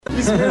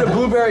You smeared a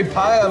blueberry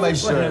pie on my Well,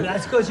 shirt.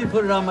 that's because you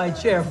put it on my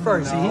chair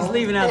first. See, he's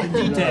leaving out the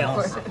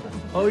details.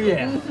 Oh,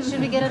 yeah. Should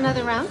we get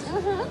another round?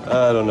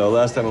 I don't know.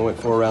 Last time I went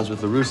 4 rounds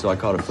with LaRusso, I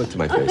caught a foot to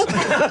my face.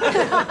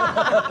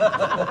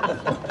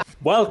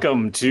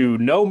 Welcome to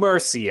No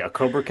Mercy, a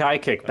Cobra Kai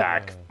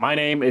kickback. My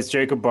name is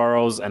Jacob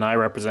Burrows, and I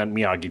represent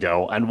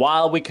Miyagi-Do. And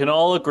while we can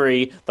all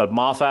agree that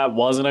Moffat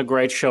wasn't a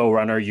great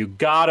showrunner, you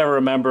gotta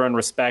remember and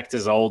respect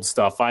his old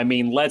stuff. I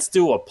mean, let's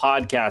do a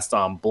podcast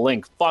on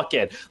Blink. Fuck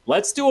it.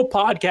 Let's do a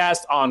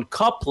podcast on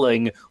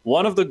Coupling,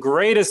 one of the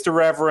greatest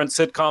irreverent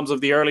sitcoms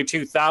of the early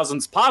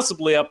 2000s,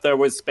 possibly up there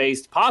with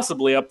Spaced,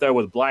 possibly up there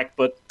with Black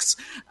Books.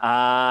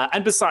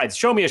 And besides,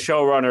 show me a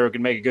showrunner who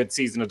can make a good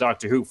season of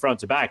Doctor Who front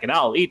to back, and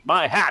I'll eat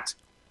my hat.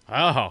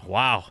 Oh,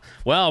 wow.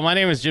 Well, my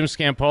name is Jim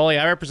Scampoli.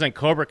 I represent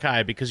Cobra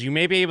Kai because you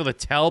may be able to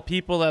tell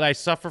people that I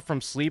suffer from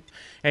sleep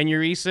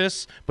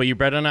enuresis, but you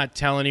better not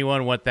tell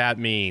anyone what that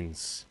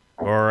means,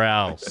 or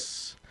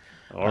else.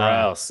 Or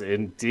else,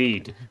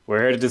 indeed. We're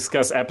here to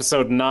discuss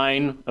episode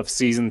 9 of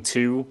season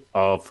 2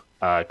 of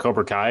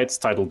Cobra Kai. It's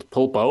titled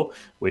Pulpo,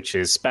 which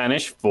is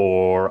Spanish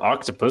for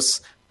octopus.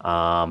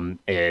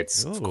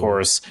 It's, of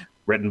course,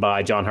 written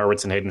by John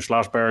Hurwitz and Hayden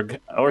Schlossberg.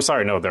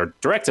 They're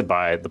directed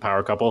by the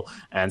power couple,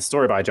 and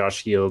story by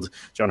Josh Heald,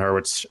 John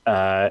Hurwitz,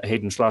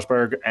 Hayden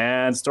Schlossberg,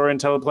 and story and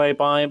teleplay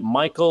by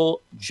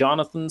Michael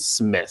Jonathan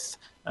Smith.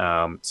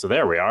 So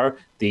there we are.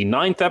 The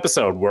 9th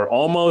episode. We're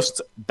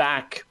almost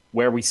back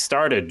where we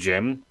started,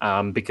 Jim,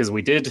 because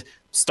we did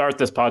start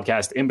this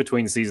podcast in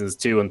between seasons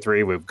 2 and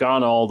 3. We've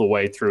gone all the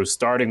way through,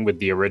 starting with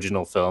the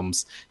original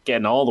films,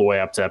 getting all the way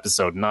up to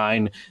episode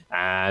 9,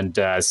 and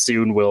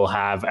soon we'll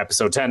have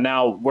episode 10.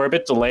 Now, we're a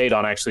bit delayed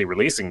on actually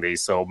releasing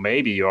these, so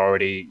maybe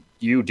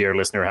you, dear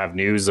listener, have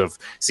news of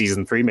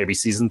season 3. Maybe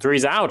season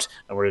 3's out,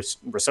 and we're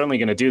certainly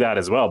going to do that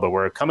as well, but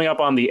we're coming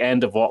up on the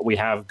end of what we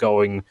have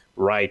going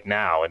right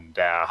now. And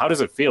how does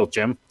it feel,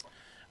 Jim?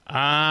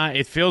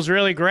 It feels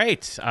really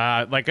great.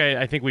 Like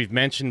I think we've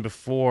mentioned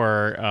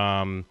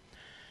before,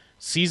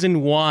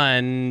 season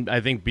 1,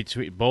 I think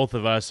between both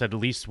of us had at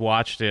least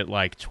watched it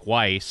like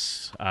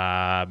twice,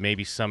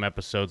 maybe some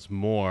episodes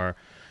more.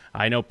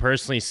 I know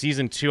personally,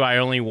 season 2, I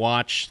only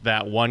watched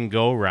that one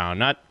go-round.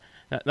 Not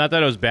that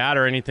it was bad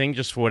or anything,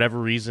 just for whatever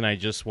reason, I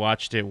just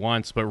watched it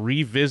once. But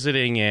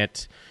revisiting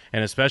it,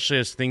 and especially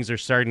as things are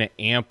starting to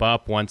amp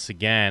up once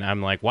again,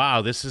 I'm like,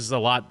 wow, this is a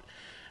lot...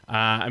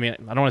 I mean,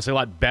 I don't want to say a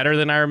lot better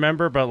than I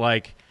remember, but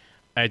like,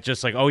 I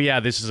just like, oh yeah,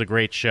 this is a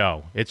great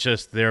show. It's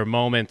just there are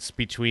moments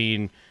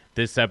between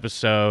this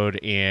episode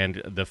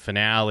and the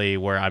finale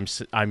where I'm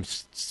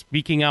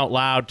speaking out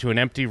loud to an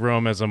empty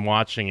room as I'm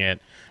watching it.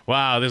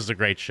 Wow, this is a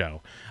great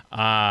show.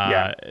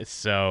 Yeah.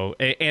 So,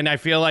 and I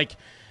feel like,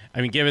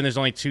 I mean, given there's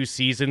only 2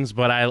 seasons,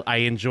 but I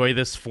enjoy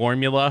this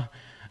formula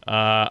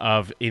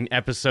of in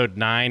episode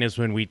 9 is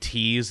when we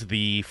tease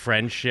the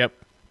friendship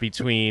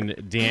between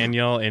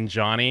Daniel and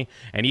Johnny,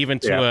 and even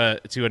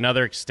to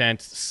another extent,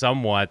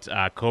 somewhat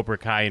Cobra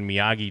Kai and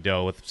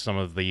Miyagi-Do with some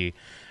of the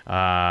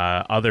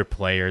other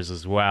players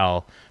as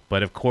well.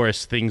 But of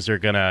course, things are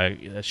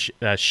gonna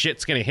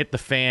shit's gonna hit the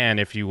fan,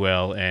 if you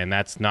will, and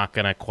that's not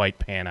gonna quite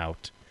pan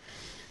out.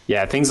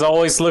 Yeah, things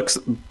always look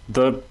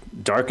the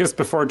darkest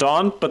before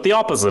dawn, but the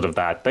opposite of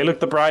that. They look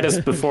the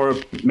brightest before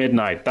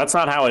midnight. That's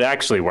not how it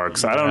actually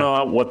works. I don't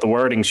know what the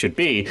wording should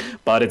be,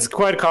 but it's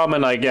quite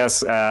common, I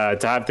guess, to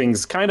have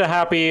things kind of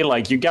happy.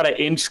 Like, you got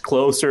to inch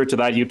closer to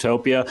that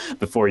utopia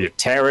before you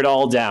tear it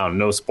all down.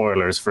 No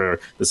spoilers for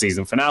the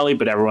season finale,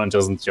 but everyone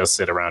doesn't just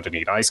sit around and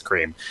eat ice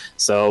cream.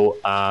 So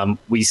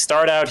we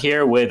start out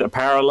here with a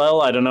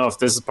parallel. I don't know if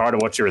this is part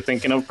of what you were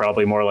thinking of,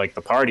 probably more like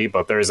the party,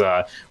 but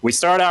we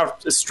start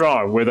out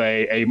strong with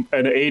an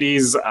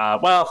 80s,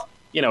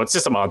 you know, it's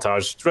just a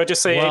montage. Did I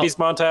just say 80s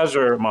montage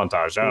or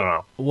montage? I don't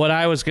know. What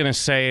I was going to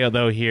say,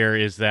 though, here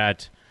is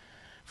that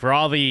for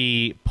all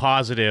the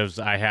positives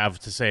I have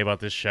to say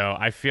about this show,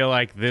 I feel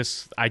like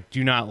I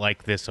do not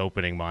like this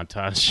opening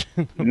montage.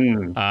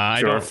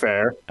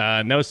 Fair.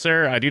 No,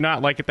 sir, I do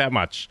not like it that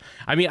much.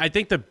 I mean, I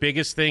think the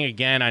biggest thing,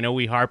 again, I know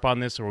we harp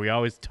on this or we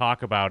always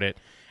talk about it,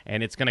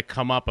 and it's going to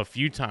come up a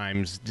few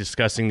times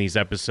discussing these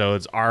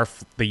episodes, are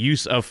the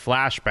use of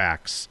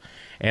flashbacks.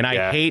 And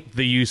I hate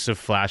the use of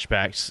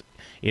flashbacks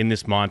in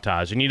this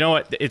montage. And you know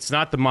what? It's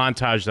not the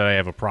montage that I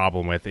have a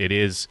problem with. It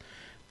is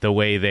the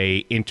way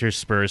they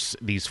intersperse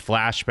these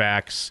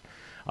flashbacks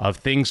of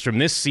things from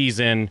this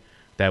season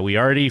that we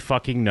already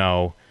fucking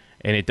know.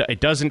 And it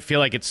doesn't feel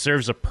like it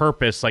serves a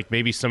purpose like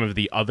maybe some of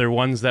the other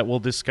ones that we'll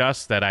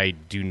discuss that I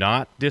do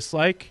not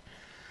dislike.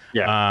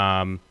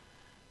 Yeah.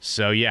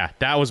 So yeah,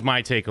 that was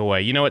my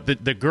takeaway. You know what?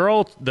 The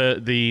girl,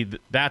 the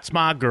That's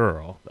My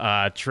Girl.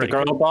 The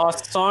Girl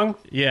Boss song?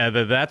 Yeah,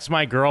 the That's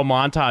My Girl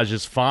montage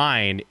is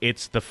fine.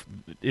 It's the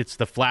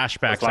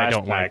flashbacks I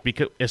don't like,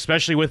 because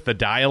especially with the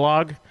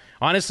dialogue.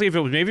 Honestly, if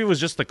it was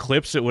just the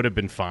clips, it would have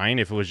been fine.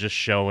 If it was just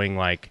showing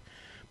like,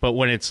 but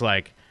when it's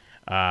like,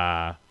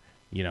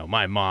 you know,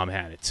 my mom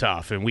had it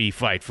tough and we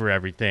fight for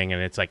everything,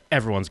 and it's like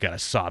everyone's got a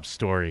sob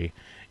story.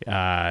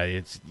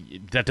 It's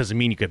that doesn't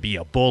mean you could be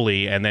a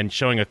bully. And then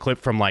showing a clip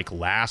from like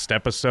last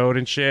episode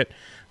and shit,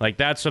 like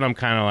that's what I'm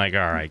kind of like.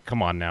 All right,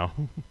 come on now.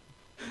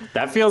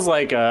 That feels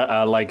like a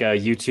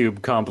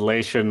YouTube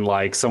compilation,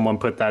 like someone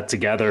put that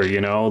together,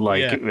 you know,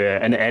 like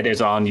an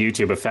edit on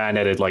YouTube, a fan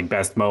edit, like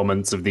best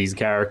moments of these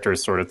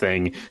characters sort of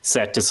thing,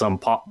 set to some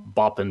pop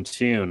bop and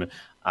tune.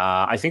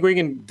 I think we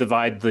can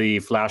divide the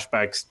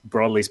flashbacks,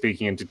 broadly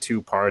speaking, into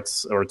two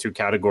parts or two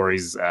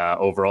categories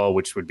overall,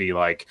 which would be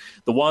like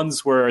the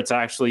ones where it's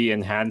actually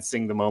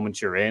enhancing the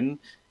moment you're in,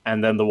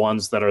 and then the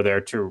ones that are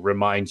there to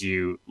remind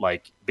you,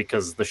 like,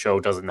 because the show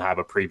doesn't have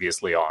a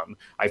previously on.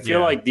 I feel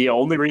like the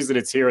only reason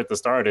it's here at the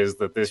start is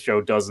that this show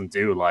doesn't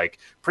do, like,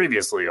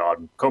 previously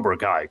on Cobra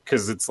Kai,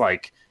 because it's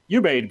like, you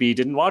maybe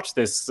didn't watch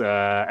this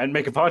and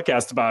make a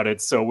podcast about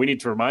it, so we need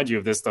to remind you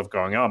of this stuff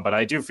going on. But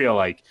I do feel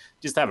like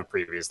just have it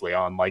previously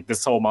on, like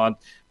this whole month.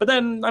 But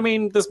then, I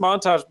mean, this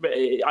montage,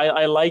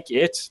 I like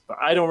it. But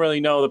I don't really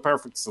know the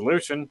perfect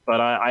solution, but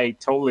I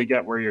totally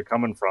get where you're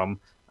coming from.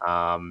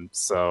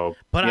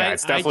 But yeah,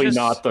 it's definitely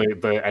not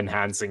the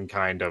enhancing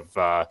kind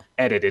of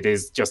edit. It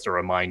is just a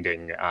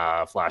reminding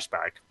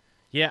flashback.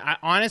 Yeah,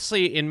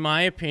 honestly, in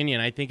my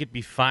opinion, I think it'd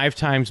be 5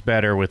 times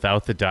better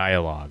without the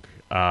dialogue.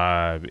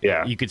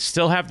 You could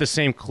still have the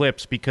same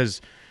clips because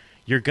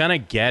you're gonna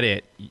get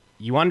it.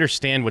 You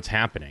understand what's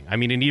happening. I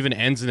mean, it even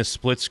ends in a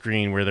split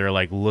screen where they're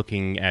like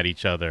looking at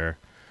each other.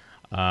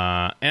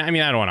 And I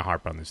mean, I don't want to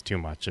harp on this too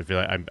much. I feel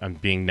like I'm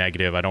being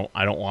negative. I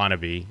don't want to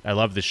be. I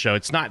love the show.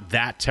 It's not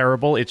that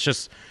terrible. It's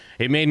just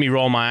it made me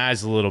roll my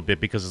eyes a little bit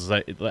because it's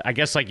like, I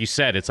guess, like you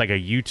said, it's like a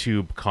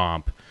YouTube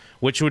comp,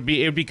 which would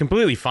be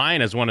completely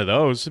fine as one of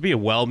those. It'd be a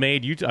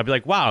well-made YouTube. I'd be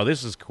like, wow,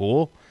 this is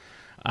cool.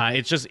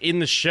 It's just in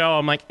the show.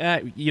 I'm like,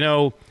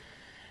 you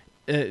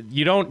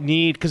don't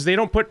need, because they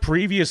don't put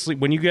previously,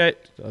 when you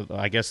get,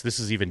 I guess this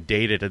is even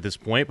dated at this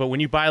point, but when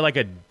you buy like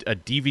a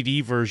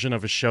DVD version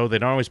of a show, they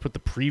don't always put the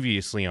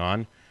previously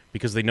on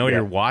because they know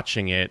you're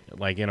watching it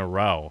like in a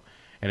row.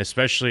 And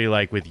especially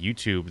like with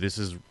YouTube,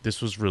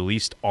 this was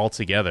released all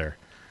together.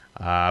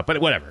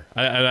 But whatever.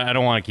 I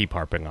don't want to keep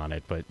harping on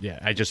it, but yeah,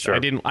 I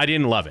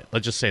didn't love it.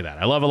 Let's just say that.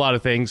 I love a lot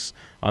of things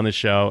on the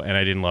show, and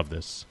I didn't love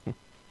this.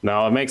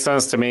 No, it makes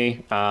sense to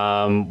me.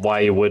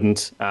 Why you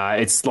wouldn't?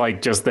 It's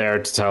like just there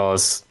to tell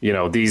us, you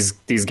know, these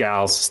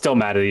gals still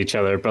mad at each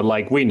other, but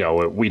like we know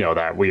it. We know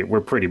that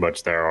we're pretty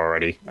much there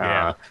already.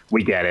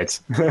 We get it.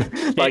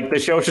 Like the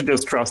show should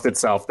just trust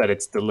itself that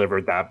it's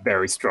delivered that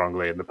very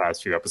strongly in the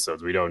past few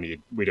episodes. We don't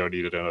need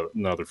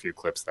another few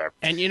clips there.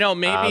 And you know,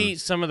 maybe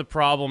some of the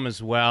problem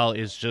as well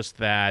is just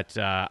that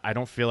I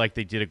don't feel like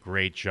they did a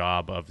great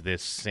job of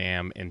this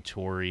Sam and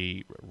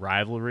Tori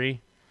rivalry.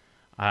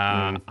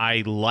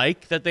 I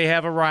like that they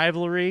have a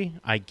rivalry.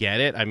 I get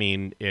it. I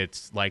mean,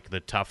 it's like the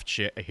tough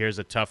chick. Here's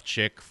a tough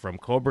chick from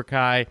Cobra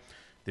Kai.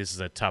 This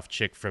is a tough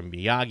chick from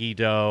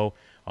Miyagi-Do.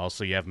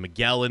 Also, you have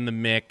Miguel in the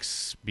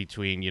mix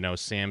between, you know,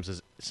 Sam's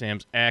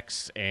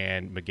ex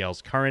and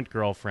Miguel's current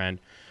girlfriend.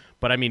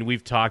 But I mean,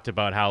 we've talked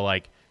about how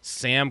like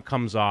Sam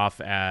comes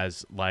off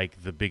as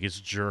like the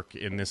biggest jerk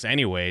in this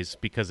anyways,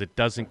 because it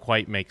doesn't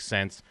quite make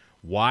sense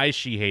why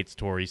she hates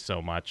Tori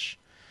so much.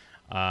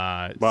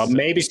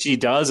 Maybe she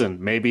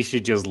doesn't. Maybe she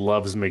just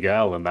loves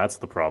Miguel, and that's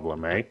the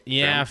problem, eh?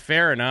 Yeah,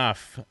 fair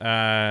enough.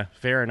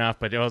 Fair enough.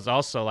 But it was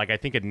also like I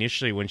think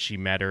initially when she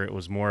met her, it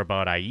was more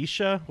about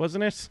Aisha,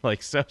 wasn't it?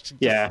 Like so. She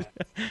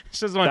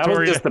just that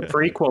was just the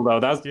prequel, though.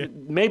 That's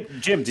maybe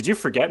Jim. Did you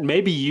forget?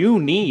 Maybe you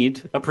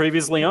need a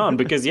previously on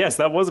because yes,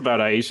 that was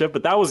about Aisha,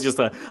 but that was just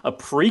a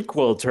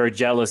prequel to her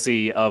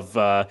jealousy of.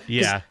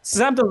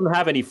 Sam doesn't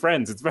have any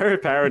friends. It's very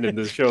apparent in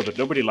this show that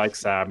nobody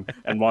likes Sam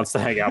and wants to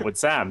hang out with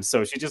Sam.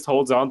 So she just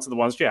holds on to the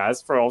ones she has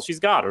for all she's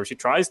got, or she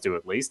tries to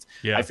at least.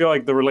 Yeah. I feel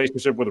like the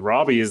relationship with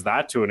Robbie is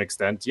that to an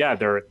extent. Yeah,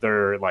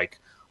 they're like,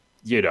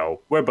 you know,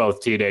 we're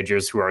both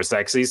teenagers who are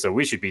sexy, so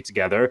we should be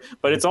together.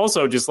 But it's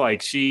also just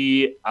like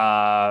she,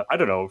 I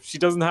don't know, she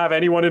doesn't have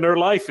anyone in her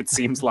life, it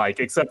seems like,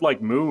 except like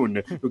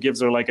Moon, who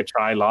gives her like a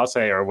chai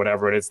latte or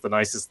whatever, and it's the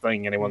nicest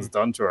thing anyone's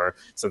done to her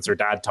since her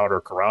dad taught her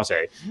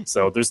karate.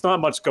 So there's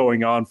not much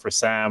going on for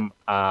Sam.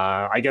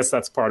 I guess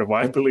that's part of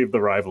why I believe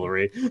the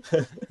rivalry.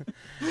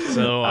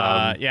 So,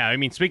 yeah, I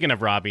mean, speaking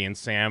of Robbie and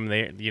Sam,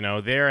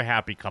 they're a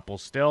happy couple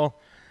still.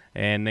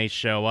 And they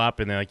show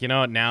up, and they're like, you know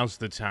what, now's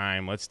the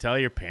time. Let's tell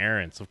your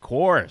parents. Of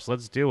course,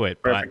 let's do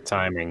it. Perfect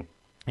timing.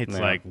 It's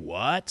like,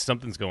 what?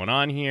 Something's going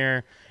on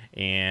here.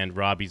 And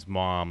Robbie's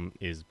mom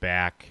is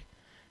back.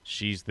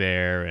 She's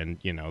there, and,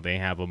 you know, they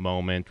have a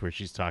moment where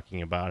she's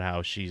talking about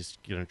how she's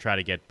going to try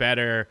to get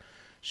better.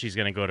 She's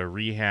going to go to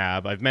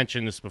rehab. I've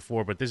mentioned this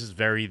before, but this is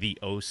very the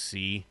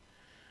OC.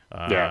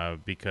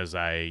 Because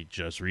I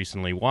just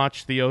recently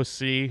watched the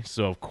OC,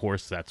 so of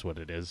course that's what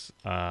it is.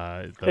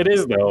 It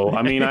is, though.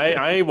 I mean,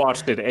 I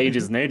watched it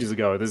ages and ages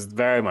ago. This is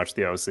very much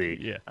the OC.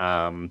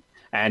 Yeah.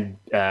 And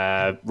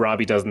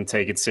Robbie doesn't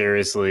take it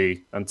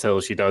seriously until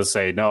she does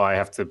say, "No, I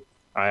have to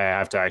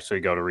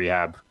actually go to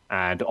rehab."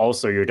 And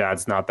also, your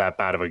dad's not that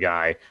bad of a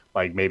guy.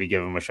 Like, maybe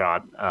give him a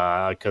shot.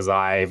 Because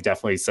I've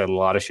definitely said a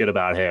lot of shit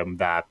about him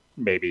that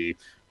maybe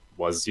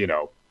was, you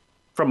know,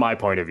 from my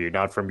point of view,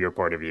 not from your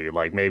point of view.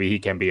 Like maybe he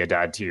can be a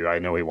dad to you. I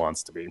know he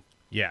wants to be.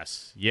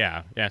 Yes,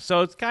 yeah.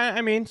 So it's kind of,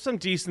 I mean, some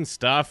decent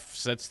stuff,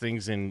 sets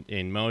things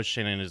in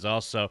motion, and is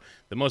also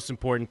the most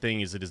important thing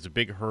is it is a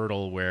big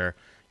hurdle where,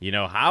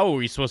 how are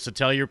we supposed to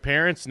tell your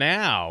parents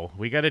now?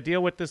 We got to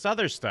deal with this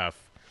other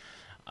stuff.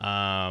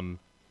 So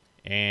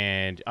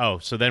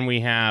then we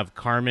have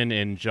Carmen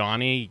and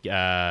Johnny.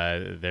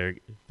 They're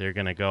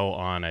gonna go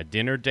on a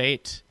dinner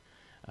date,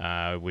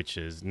 which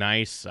is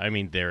nice. I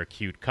mean, they're a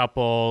cute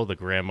couple. The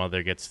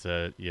grandmother gets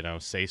to,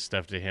 say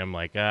stuff to him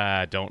like,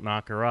 don't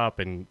knock her up.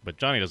 But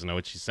Johnny doesn't know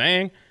what she's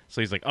saying.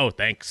 So he's like, oh,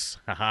 thanks.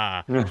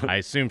 Haha. I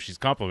assume she's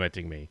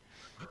complimenting me.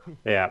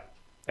 Yeah.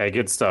 Hey,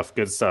 good stuff.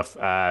 Good stuff.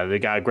 They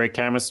got great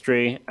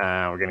chemistry.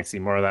 We're going to see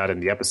more of that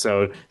in the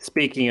episode.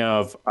 Speaking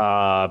of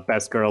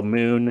Best Girl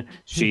Moon,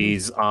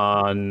 she's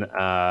on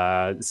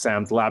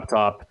Sam's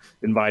laptop,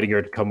 inviting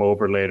her to come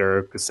over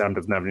later because Sam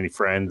doesn't have any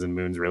friends, and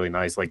Moon's really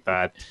nice like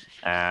that.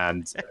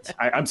 And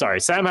I'm sorry,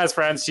 Sam has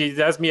friends. She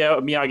has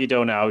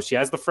Miyagi-Do now. She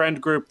has the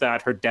friend group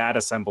that her dad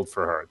assembled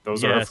for her.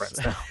 Those are her friends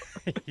now.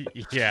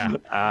 Yeah.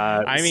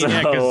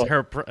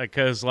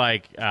 Because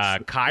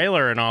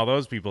Kyler and all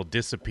those people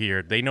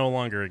disappeared. They no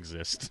longer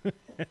exist.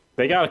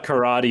 They got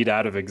karate'd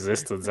out of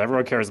existence.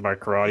 Everyone cares about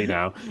karate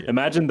now. Yeah.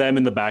 Imagine them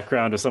in the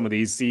background of some of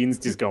these scenes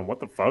just going, what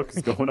the fuck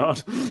is going on?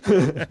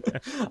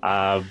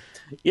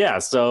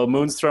 So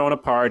Moon's throwing a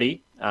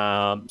party.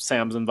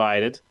 Sam's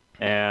invited.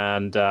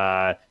 And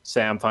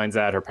Sam finds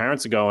out her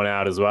parents are going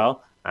out as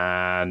well.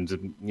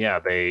 And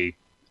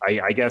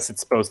I guess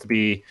it's supposed to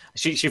be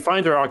she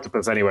finds her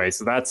octopus anyway,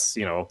 so that's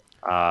like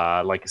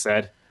I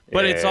said.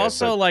 But it's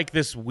also like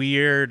this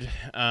weird.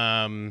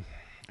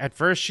 At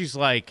first, she's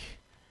like,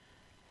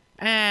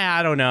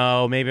 I don't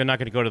know, maybe I'm not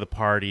going to go to the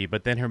party.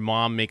 But then her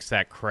mom makes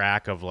that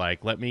crack of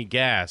like, let me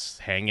guess,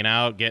 hanging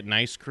out, getting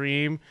ice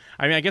cream.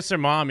 I mean, I guess her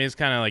mom is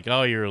kind of like,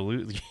 oh,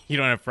 you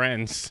don't have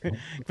friends,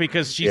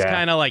 because she's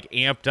kind of like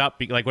amped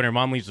up. Like when her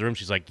mom leaves the room,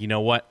 she's like, you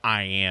know what,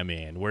 I am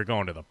in. We're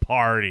going to the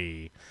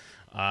party.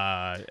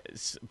 But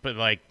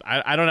like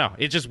I don't know,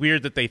 it's just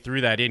weird that they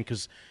threw that in,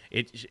 because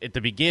at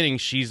the beginning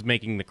she's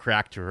making the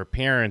crack to her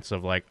parents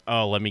of like,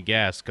 oh, let me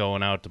guess,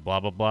 going out to blah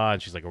blah blah,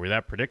 and she's like, are we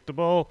that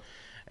predictable?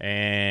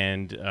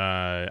 And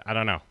I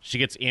don't know, she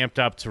gets amped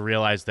up to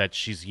realize that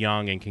she's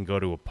young and can go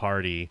to a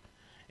party.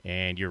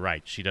 And you're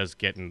right, she does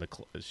get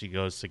she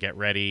goes to get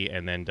ready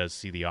and then does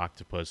see the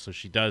octopus, so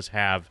she does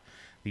have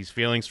these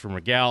feelings for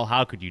Miguel.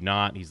 How could you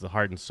not? He's the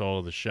heart and soul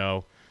of the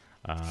show.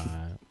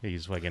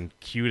 He's fucking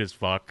cute as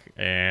fuck,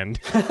 and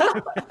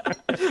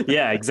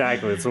yeah,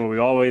 exactly. That's what we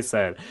always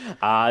said.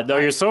 No,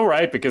 you're so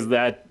right, because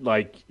that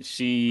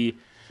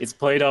it's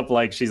played up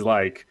like she's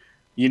like,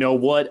 you know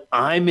what,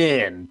 I'm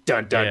in.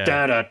 Dun dun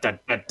dun dun dun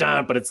dun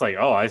dun. But it's like,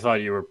 oh, I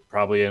thought you were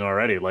probably in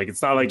already. Like,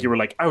 it's not like you were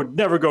like, I would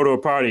never go to a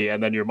party,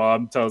 and then your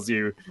mom tells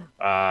you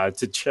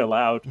to chill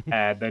out,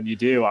 and then you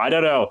do. I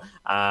don't know.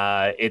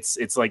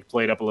 It's like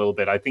played up a little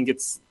bit. I think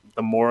it's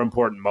the more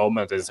important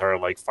moment is her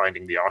like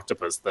finding the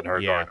octopus than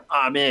her going,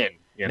 I'm in.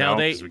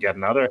 Because we get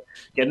another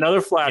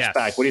flashback.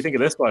 Yes. What do you think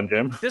of this one,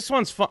 Jim? This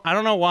one's fun. I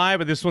don't know why,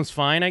 but this one's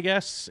fine, I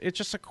guess. It's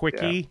just a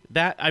quickie.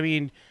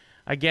 Yeah.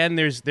 Again,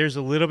 there's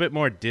a little bit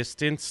more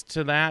distance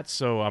to that,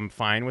 so I'm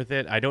fine with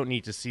it. I don't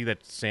need to see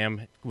that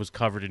Sam was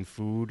covered in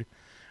food,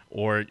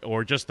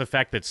 or just the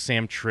fact that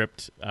Sam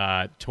tripped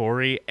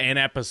Tori an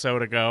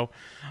episode ago.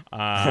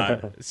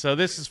 So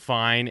this is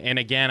fine. And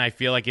again, I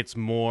feel like it's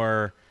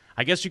more,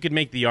 I guess you could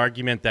make the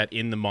argument that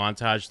in the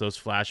montage, those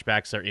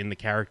flashbacks are in the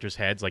characters'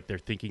 heads, like they're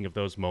thinking of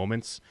those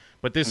moments.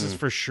 But this is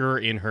for sure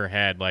in her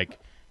head, like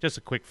just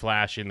a quick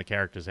flash in the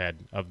character's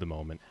head of the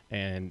moment.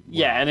 And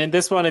and in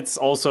this one, it's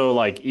also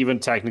like, even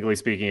technically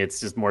speaking, it's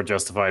just more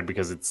justified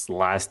because it's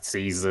last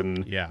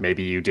season. Yeah.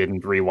 Maybe you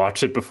didn't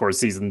rewatch it before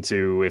season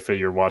 2. If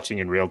you're watching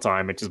in real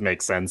time, it just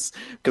makes sense,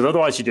 because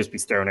otherwise you'd just be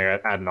staring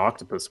at an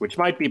octopus, which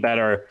might be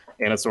better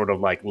in a sort of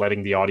like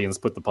letting the audience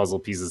put the puzzle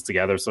pieces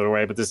together sort of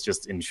way. But this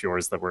just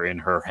ensures that we're in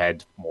her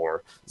head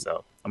more.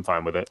 So I'm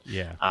fine with it.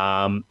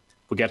 Yeah.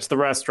 We'll get to the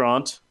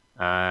restaurant.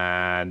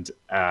 And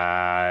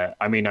I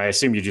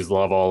assume you just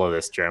love all of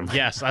this, Jim.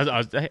 Yes,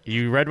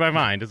 you read my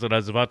mind, is what I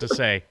was about to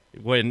say.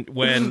 When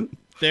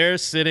they're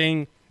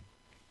sitting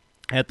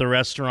at the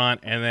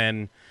restaurant and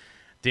then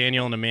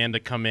Daniel and Amanda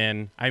come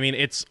in, I mean,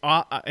 it's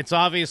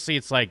obviously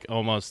it's like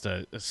almost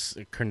a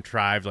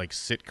contrived like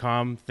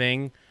sitcom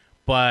thing,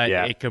 but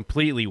it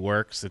completely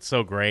works. It's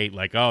so great.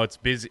 Like, oh, it's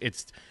busy.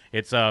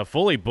 It's a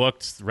fully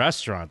booked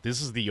restaurant.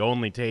 This is the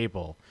only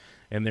table,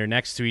 and they're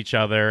next to each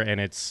other, and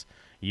it's,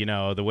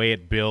 the way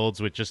it builds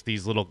with just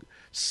these little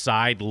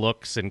side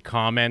looks and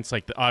comments.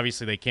 Like,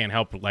 obviously they can't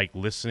help like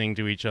listening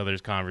to each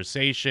other's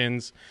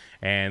conversations,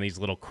 and these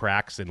little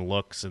cracks and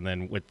looks. And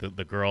then with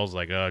the girls,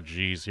 like, oh,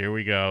 geez, here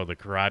we go. The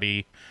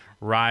karate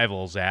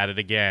rivals at it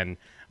again.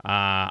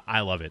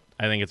 I love it.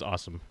 I think it's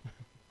awesome.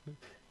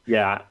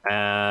 Yeah.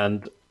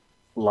 And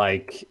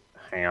like,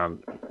 hang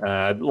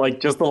on. Like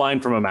just the line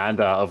from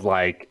Amanda of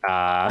like,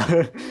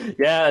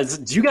 yeah,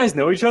 do you guys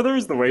know each other?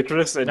 Is the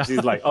waitress, and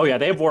she's like, oh yeah,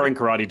 they have warring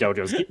karate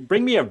dojos.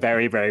 Bring me a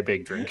very, very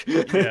big drink.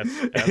 Yes,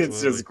 It's absolutely.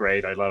 just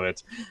great. I love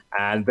it.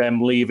 And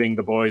them leaving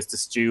the boys to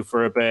stew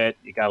for a bit.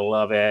 You gotta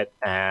love it.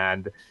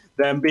 And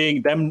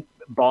them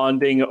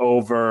bonding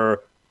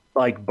over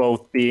like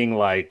both being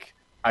like,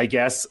 I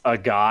guess a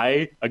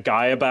guy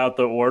about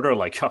the order.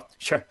 Like, oh,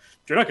 sure.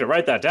 You're not going to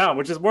write that down,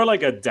 which is more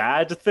like a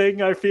dad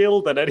thing, I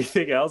feel, than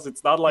anything else.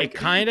 It's not like It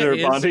kinda they're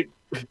is, bonding.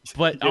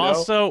 But you know?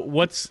 also,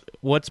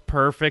 what's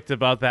perfect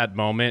about that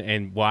moment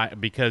and why?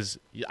 Because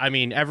I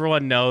mean,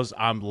 everyone knows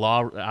I'm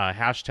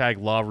hashtag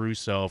Law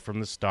Russo from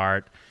the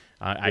start.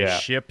 I Yeah.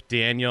 ship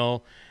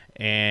Daniel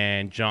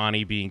and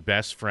Johnny being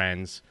best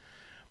friends.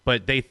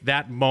 But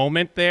that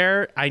moment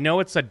there, I know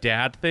it's a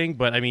dad thing,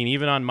 but I mean,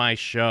 even on my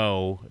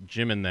show,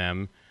 Jim and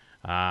Them,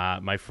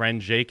 my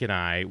friend Jake and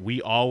I, we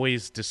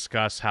always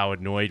discuss how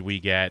annoyed we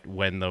get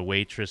when the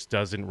waitress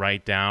doesn't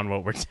write down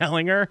what we're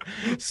telling her.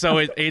 So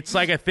it's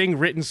like a thing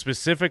written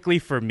specifically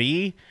for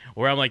me,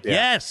 where I'm like,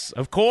 yes,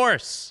 of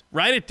course,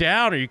 write it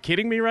down. Are you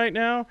kidding me right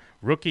now?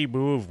 Rookie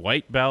move,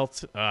 white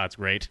belt. It's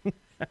great.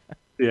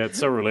 Yeah, it's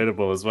so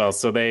relatable as well.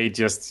 So they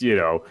just,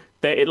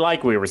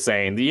 like we were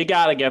saying, you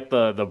got to get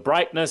the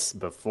brightness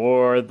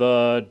before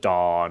the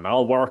dawn.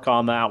 I'll work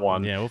on that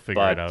one. Yeah, we'll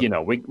figure it out.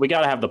 But, we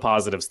got to have the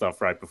positive stuff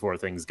right before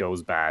things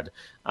goes bad.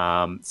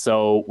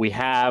 So we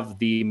have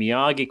the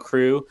Miyagi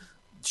crew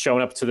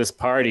showing up to this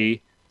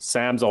party.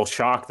 Sam's all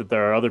shocked that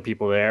there are other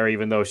people there,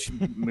 even though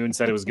Moon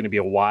said it was going to be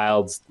a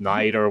wild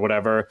night or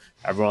whatever.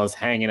 Everyone's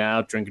hanging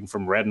out, drinking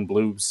from red and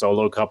blue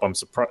solo cup. I'm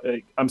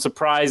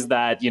surprised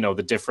that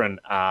the different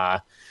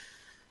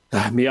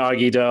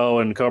Miyagi-Do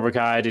and Cobra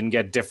Kai didn't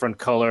get different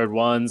colored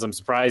ones. I'm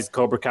surprised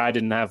Cobra Kai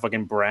didn't have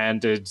fucking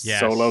branded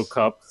solo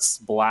cups,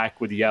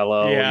 black with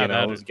yellow.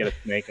 Get a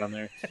snake on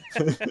there.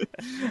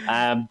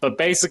 But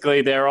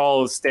basically, they're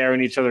all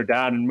staring each other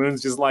down, and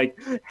Moon's just like,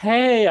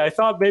 "Hey, I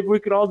thought maybe we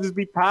could all just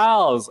be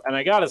pals." And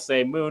I gotta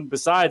say, Moon,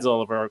 besides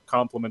all of our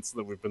compliments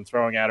that we've been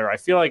throwing at her, I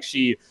feel like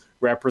she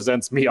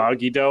represents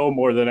Miyagi-Do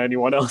more than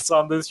anyone else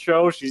on this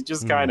show. She's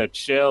just kind of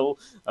chill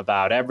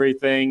about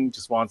everything,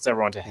 just wants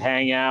everyone to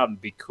hang out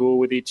and be cool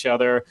with each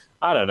other.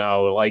 I don't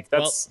know, like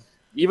that's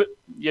even,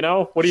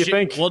 what do you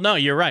think? Well, no,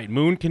 you're right.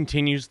 Moon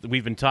continues.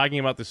 We've been talking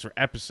about this for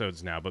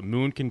episodes now, but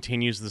Moon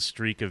continues the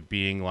streak of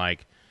being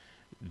like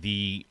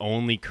the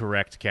only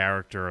correct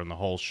character on the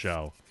whole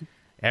show.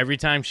 Every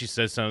time she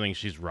says something,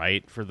 she's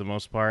right for the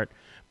most part.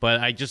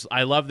 But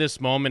I love this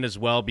moment as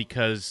well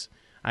because,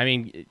 I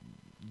mean,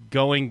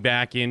 going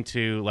back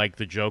into like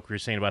the joke we were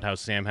saying about how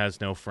Sam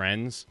has no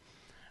friends,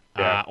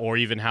 or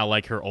even how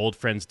like her old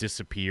friends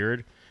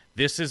disappeared.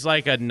 This is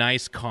like a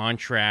nice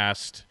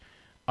contrast,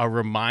 a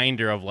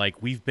reminder of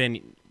like we've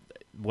been,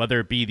 whether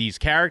it be these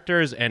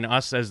characters and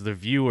us as the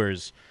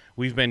viewers,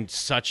 we've been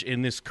such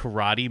in this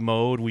karate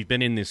mode. We've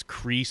been in this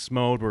crease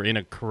mode. We're in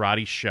a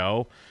karate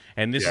show.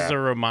 And this is a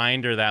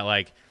reminder that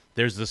like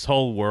there's this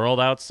whole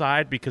world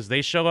outside, because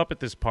they show up at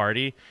this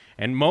party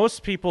and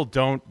most people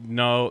don't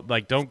know,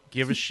 like don't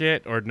give a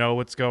shit or know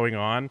what's going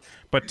on.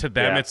 But to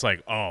them, it's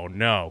like, oh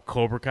no,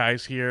 Cobra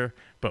Kai's here,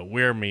 but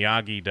we're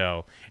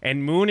Miyagi-Do.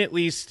 And Moon at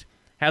least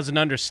has an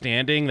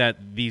understanding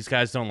that these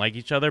guys don't like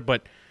each other,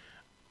 but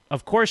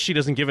of course she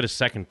doesn't give it a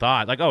second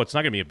thought. Like, oh, it's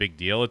not going to be a big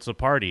deal. It's a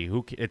party.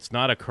 It's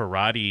not a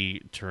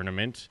karate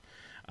tournament.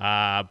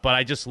 But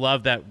I just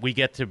love that we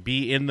get to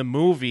be in the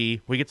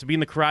movie. We get to be in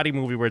the karate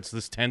movie where it's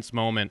this tense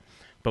moment,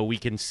 but we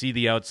can see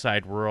the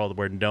outside world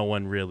where no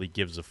one really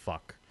gives a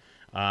fuck.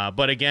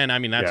 But again, I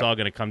mean, that's all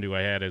going to come to a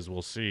head as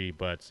we'll see.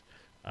 But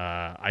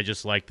I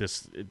just like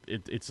this.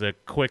 It's a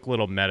quick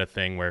little meta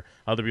thing where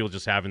other people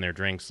just having their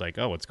drinks like,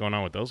 oh, what's going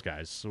on with those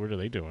guys? What are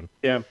they doing?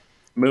 Yeah.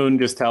 Moon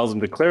just tells them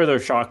to clear their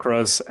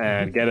chakras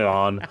and get it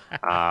on.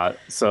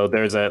 So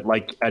there's a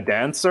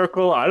dance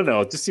circle. I don't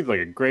know. It just seems like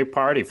a great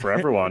party for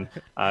everyone.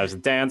 There's a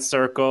dance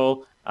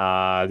circle.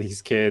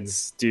 These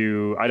kids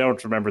do. I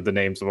don't remember the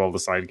names of all the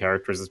side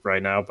characters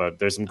right now, but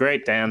there's some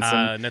great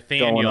dancing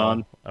Nathaniel going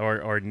on.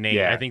 or Nate.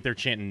 Yeah. I think they're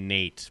chanting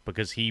Nate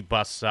because he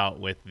busts out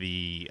with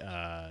the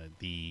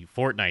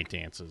Fortnite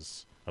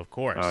dances. Of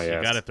course, Oh, yes.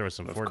 you got to throw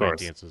some Of Fortnite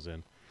course. dances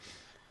in.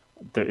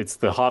 It's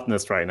the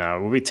hotness right now.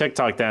 It will be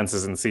TikTok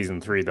dances in season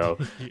 3, though.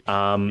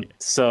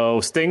 So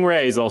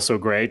Stingray is also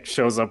great.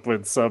 Shows up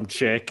with some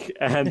chick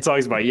and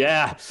talks about,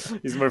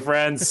 these are my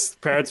friends.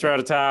 Parents are out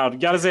of town.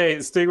 Gotta say,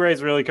 Stingray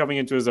is really coming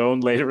into his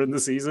own later in the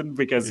season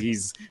because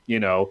he's,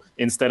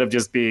 instead of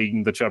just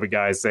being the chubby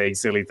guy saying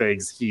silly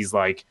things, he's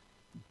like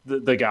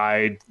the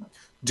guy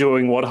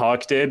doing what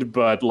Hawk did,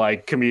 but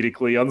like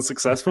comedically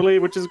unsuccessfully,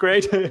 which is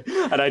great.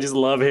 And I just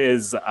love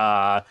his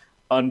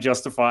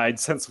unjustified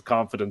sense of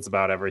confidence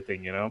about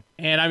everything,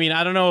 And I mean,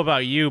 I don't know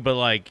about you, but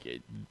like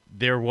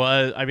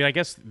I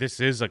guess this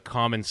is a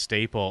common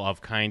staple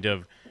of kind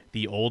of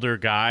the older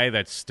guy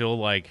that's still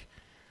like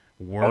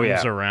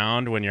worms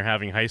around when you're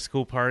having high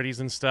school parties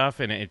and stuff,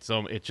 and it's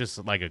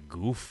just like a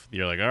goof.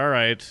 You're like, all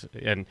right,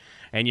 and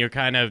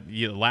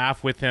you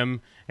laugh with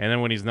him, and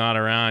then when he's not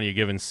around, you're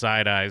giving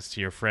side eyes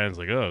to your friends,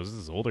 like, oh, this is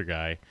this older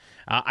guy.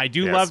 I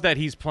do love that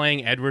he's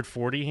playing Edward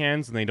Forty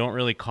Hands, and they don't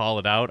really call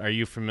it out. Are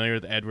you familiar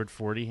with Edward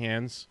Forty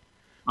Hands?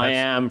 I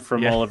am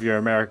from all of your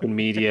American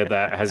media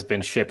that has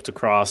been shipped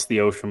across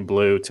the ocean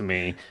blue to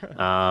me.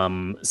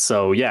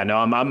 So yeah, no,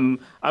 I'm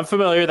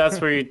familiar.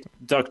 That's where you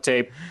duct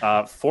tape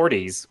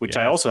 40s, which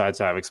I also had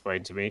to have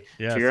explained to me,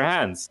 to your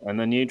hands, and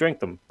then you drink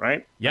them,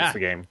 right? Yeah, that's the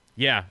game.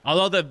 Yeah.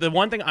 Although the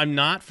one thing I'm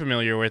not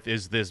familiar with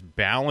is this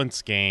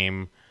balance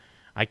game.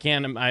 I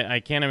can't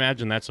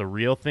imagine that's a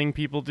real thing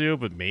people do,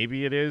 but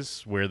maybe it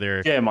is where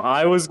they're. Jim,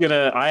 I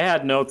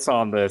had notes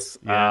on this.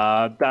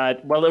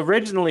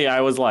 Originally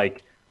I was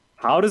like,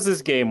 how does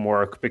this game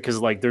work? Because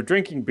like they're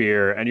drinking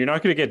beer and you're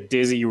not going to get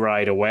dizzy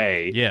right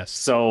away. Yes.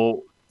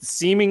 So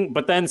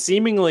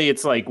seemingly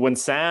it's like when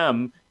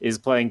Sam is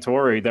playing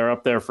Tori, they're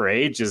up there for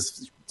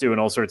ages doing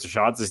all sorts of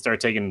shots. They start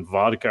taking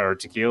vodka or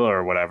tequila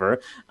or whatever.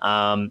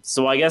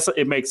 So I guess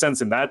it makes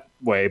sense in that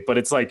way, but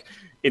it's like,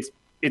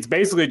 it's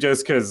basically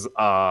just because,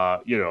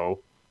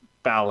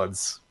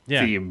 balance.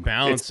 Yeah, theme.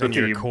 balance in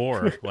your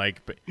core,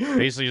 like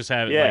basically just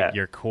have like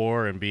your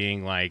core and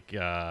being like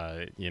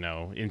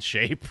in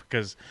shape.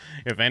 Because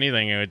if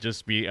anything, it would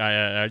just be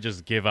I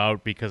just give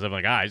out because I'm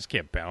like I just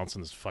can't balance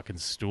on this fucking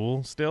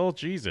stool. Still,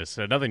 Jesus,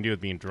 it had nothing to do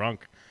with being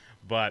drunk.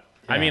 But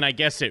I mean, I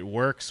guess it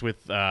works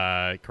with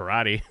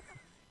karate.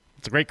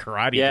 It's a great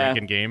karate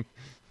drinking game.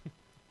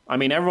 I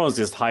mean, everyone's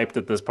just hyped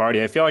at this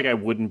party. I feel like I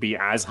wouldn't be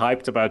as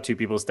hyped about two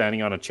people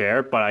standing on a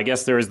chair, but I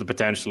guess there is the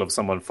potential of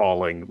someone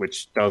falling,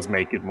 which does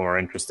make it more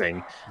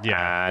interesting.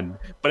 Yeah.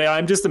 But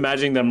I'm just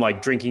imagining them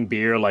like drinking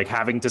beer, like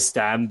having to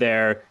stand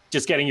there,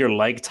 just getting your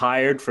leg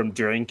tired from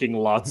drinking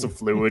lots of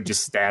fluid,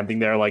 just standing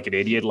there like an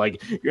idiot.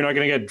 Like you're not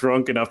going to get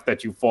drunk enough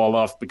that you fall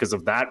off because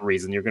of that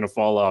reason. You're going to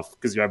fall off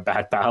because you have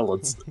bad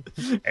balance.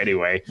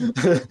 Anyway,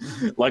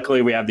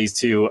 luckily we have these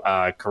two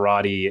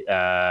karate,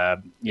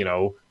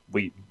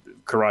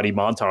 karate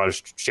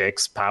montage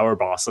chicks, power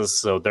bosses,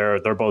 so they're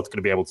both going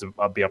to be able to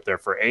be up there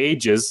for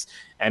ages.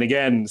 And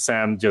again,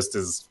 Sam just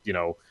is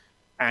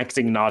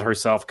acting not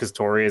herself because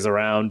Tori is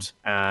around,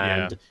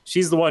 and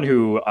she's the one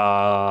who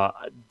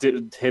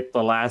did hit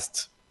the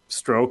last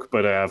stroke,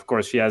 but of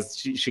course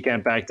she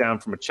can't back down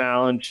from a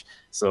challenge,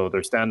 so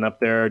they're standing up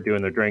there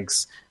doing their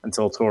drinks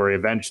until Tori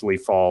eventually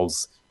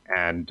falls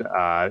and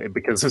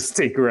because of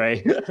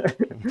Stingray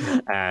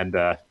and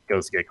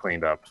goes to get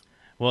cleaned up.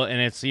 Well,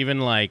 and it's even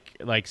like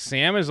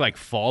Sam is like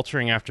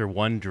faltering after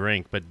one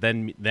drink, but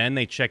then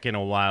they check in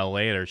a while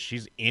later.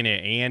 She's in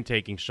it and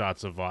taking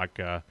shots of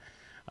vodka.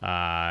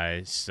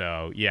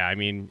 So yeah, I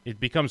mean, it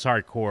becomes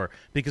hardcore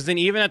because then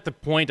even at the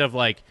point of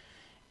like,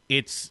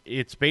 it's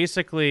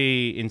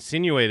basically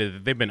insinuated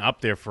that they've been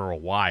up there for a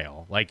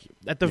while, like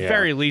at the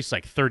very least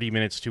like 30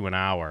 minutes to an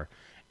hour,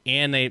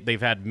 and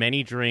they've had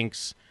many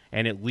drinks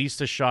and at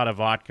least a shot of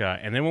vodka.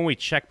 And then when we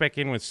check back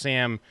in with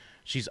Sam,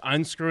 she's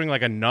unscrewing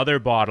like another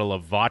bottle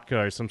of vodka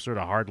or some sort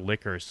of hard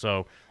liquor.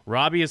 So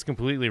Robbie is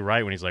completely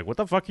right when he's like, "What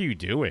the fuck are you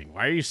doing?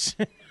 Why are you?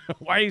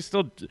 Why are you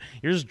still?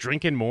 You're just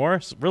drinking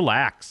more?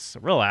 Relax,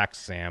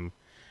 Sam."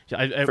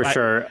 For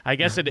sure. I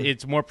guess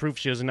it's more proof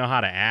she doesn't know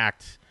how to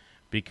act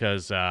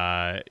because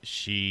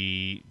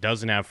she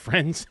doesn't have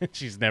friends.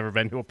 She's never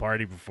been to a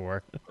party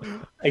before.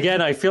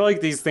 Again, I feel like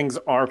these things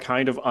are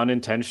kind of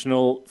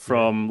unintentional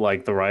from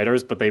like the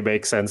writers, but they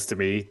make sense to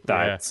me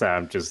that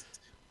Sam just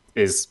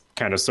is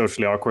kind of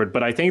socially awkward.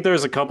 But I think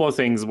there's a couple of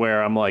things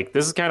where I'm like,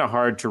 this is kind of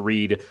hard to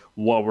read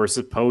what we're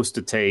supposed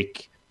to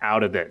take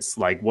out of this,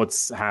 like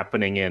what's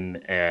happening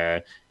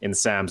in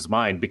Sam's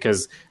mind,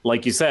 because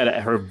like you said,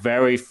 her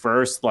very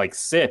first like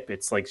sip,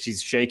 it's like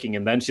she's shaking,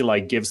 and then she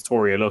like gives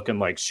Tori a look and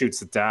like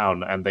shoots it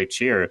down, and they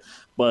cheer.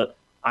 But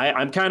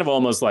I'm kind of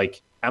almost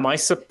like, am I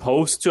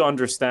supposed to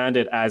understand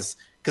it as,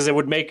 because it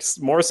would make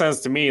more sense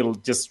to me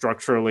just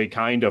structurally,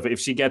 kind of, if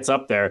she gets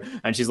up there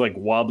and she's like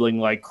wobbling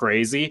like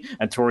crazy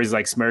and Tori's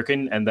like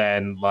smirking, and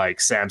then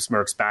like Sam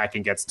smirks back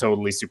and gets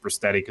totally super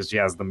steady because she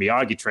has the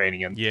Miyagi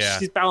training and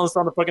she's balanced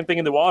on the fucking thing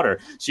in the water.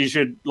 She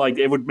should, like,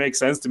 it would make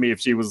sense to me if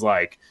she was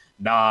like,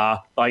 nah,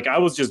 like I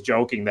was just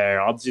joking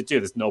there, I'll just do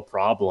this, no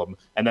problem.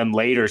 And then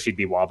later she'd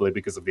be wobbly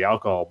because of the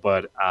alcohol.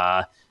 But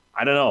I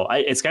don't know.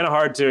 It's kind of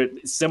hard to,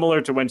 similar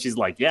to when she's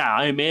like, yeah,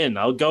 I'm in,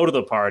 I'll go to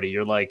the party.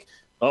 You're like,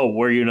 oh,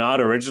 were you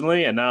not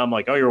originally? And now I'm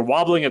like, oh, you're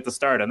wobbling at the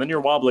start, and then you're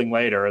wobbling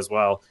later as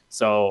well.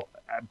 So,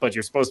 but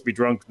you're supposed to be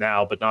drunk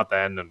now, but not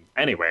then. And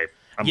anyway,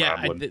 I'm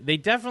rambling. They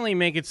definitely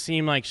make it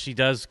seem like she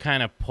does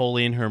kind of pull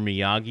in her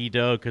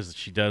Miyagi-Do because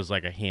she does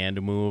like a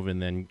hand move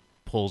and then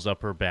pulls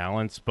up her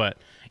balance. But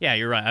yeah,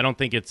 you're right. I don't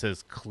think it's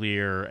as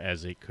clear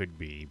as it could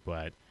be.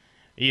 But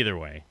either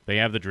way, they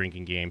have the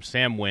drinking game.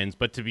 Sam wins.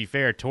 But to be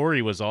fair,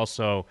 Tori was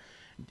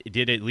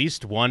did at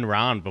least one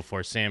round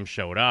before Sam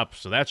showed up,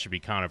 so that should be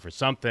counted for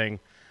something.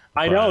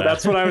 I know, But,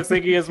 that's what I was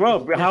thinking as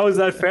well. How is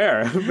that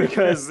fair?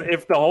 Because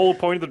if the whole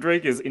point of the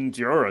drink is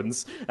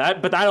endurance,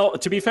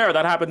 to be fair,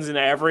 that happens in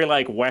every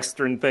like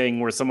Western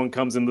thing where someone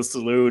comes in the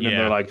saloon and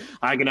Yeah. they're like,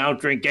 "I can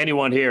outdrink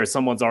anyone here."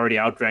 Someone's already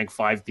outdrank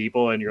 5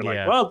 people, and you're like,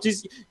 Yeah. "Well,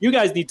 just you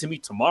guys need to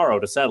meet tomorrow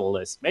to settle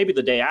this. Maybe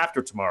the day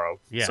after tomorrow,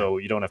 Yeah. so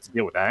you don't have to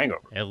deal with the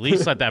hangover." at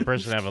least let that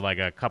person have like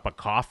a cup of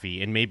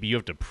coffee, and maybe you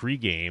have to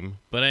pregame.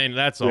 But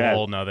that's a Yeah.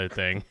 whole nother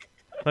thing.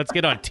 Let's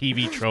get on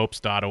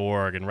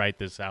tvtropes.org and write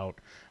this out.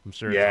 I'm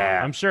sure.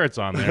 Yeah. I'm sure it's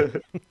on there.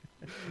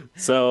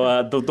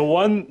 So the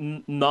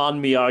one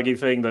non-Miyagi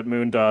thing that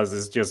Moon does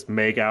is just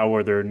make out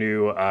with her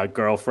new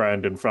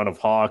girlfriend in front of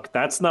Hawk.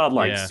 That's not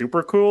like Yeah.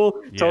 super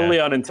cool, Yeah. totally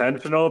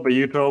unintentional, but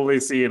you totally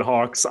see in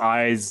Hawk's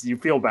eyes. You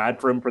feel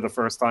bad for him for the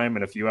first time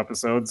in a few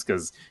episodes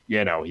because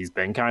he's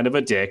been kind of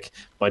a dick,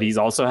 but he's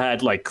also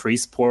had like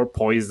crease pour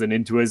poison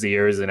into his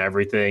ears and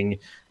everything,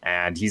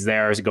 and he's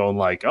there going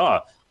like,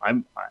 "Oh,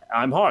 I'm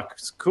Hawk.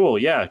 Cool,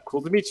 yeah,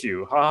 cool to meet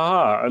you. Ha ha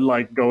ha," and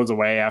like goes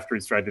away after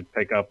he's tried to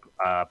pick up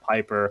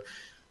Piper.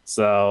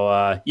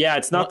 So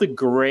it's not the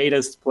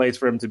greatest place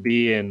for him to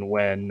be in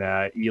when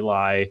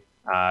Eli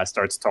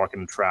starts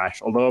talking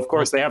trash. Although of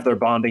course they have their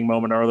bonding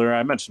moment earlier.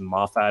 I mentioned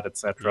Moffat,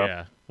 etc.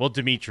 Yeah. Well,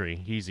 Dimitri,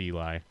 he's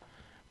Eli.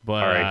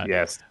 But All right,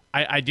 yes.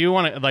 I do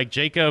want to like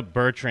Jacob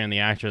Bertrand, the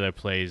actor that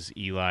plays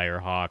Eli or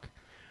Hawk.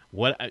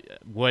 What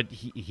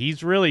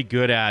he's really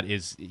good at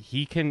is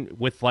he can,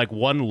 with like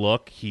one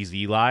look, he's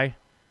Eli.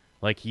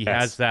 Like he Yes.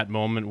 has that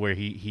moment where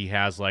he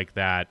has like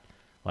that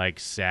like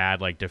sad,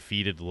 like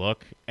defeated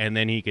look, and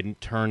then he can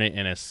turn it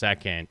in a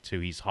second to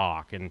he's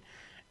Hawk, and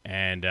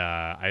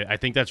I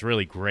think that's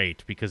really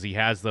great because he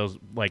has those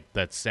like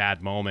that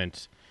sad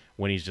moment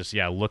when he's just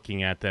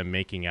looking at them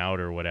making out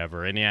or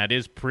whatever, and it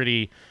is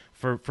pretty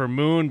for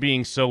Moon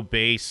being so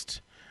based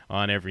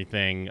on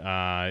everything.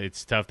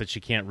 It's tough that she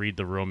can't read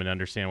the room and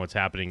understand what's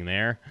happening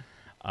there.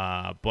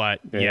 But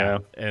Yeah.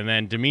 and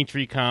then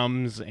Dimitri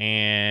comes,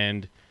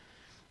 and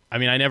I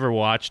mean, I never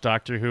watched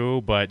Doctor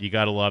Who, but you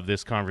got to love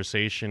this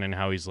conversation and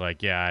how he's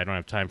like, "Yeah, I don't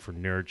have time for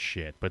nerd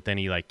shit," but then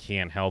he like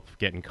can't help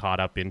getting caught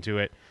up into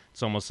it.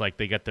 It's almost like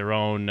they got their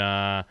own.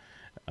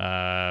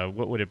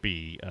 What would it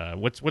be?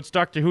 What's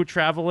Doctor Who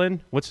travel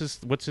in? What's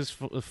his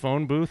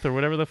phone booth or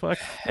whatever the fuck?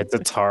 It's a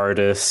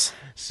TARDIS.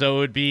 So it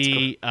would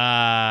be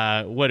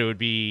what it would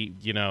be,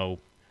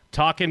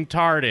 Talking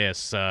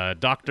TARDIS,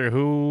 Doctor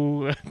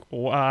Who,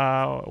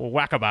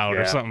 Whackabout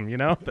or Yeah. something,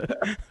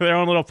 their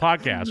own little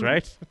podcast,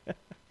 right?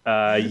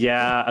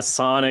 A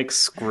sonic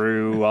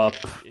screw up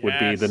would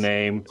be the Yes.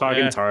 name.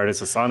 Talking Yeah.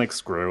 TARDIS, a sonic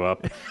screw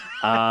up.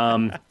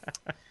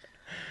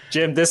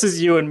 Jim, this is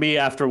you and me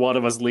after one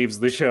of us leaves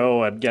the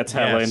show and gets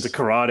hella Yes. into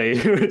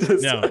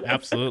karate. No,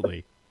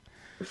 absolutely.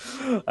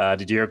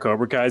 Did you hear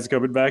Cobra Kai's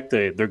coming back?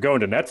 They're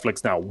going to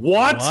Netflix now.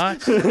 What?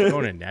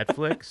 Going to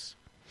Netflix?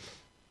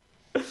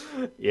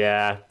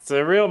 Yeah, it's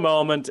a real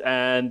moment,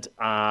 and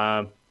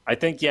I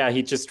think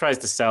he just tries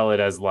to sell it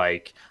as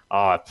like,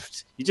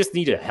 you just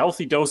need a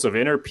healthy dose of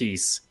inner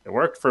peace. It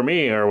worked for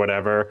me, or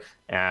whatever.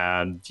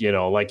 And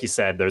like you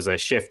said, there's a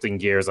shift in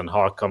gears, and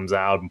Hawk comes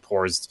out and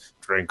pours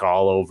drink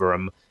all over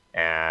him.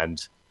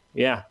 And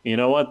you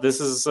know what? This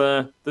is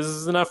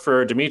enough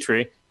for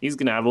Dimitri. He's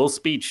gonna have a little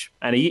speech,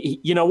 and he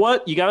you know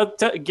what? You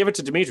gotta give it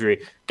to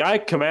Dimitri. Guy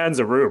commands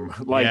a room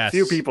like Yes.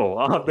 few people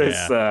on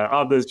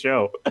this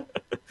show.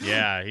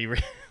 Yeah, he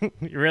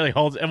really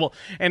holds.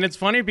 And it's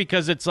funny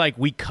because it's like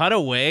we cut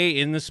away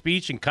in the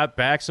speech and cut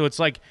back, so it's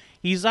like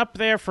he's up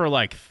there for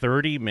like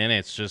 30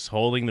 minutes just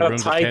holding the A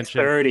room's tight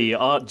attention. 30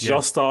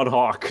 just on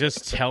Hawk.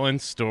 Just telling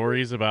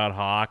stories about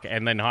Hawk,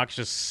 and then Hawk's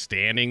just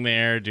standing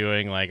there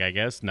doing like I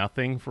guess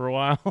nothing for a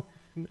while.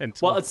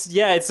 Well,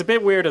 it's a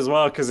bit weird as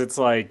well because it's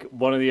like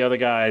one of the other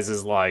guys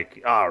is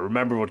like,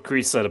 remember what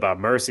Kreese said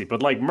about Mercy.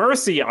 But like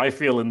Mercy, I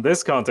feel in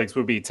this context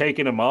would be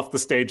taking him off the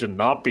stage and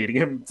not beating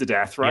him to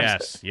death, right?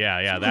 Yes,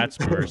 yeah, that's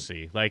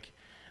Mercy. like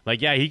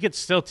he could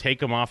still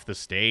take him off the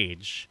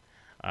stage,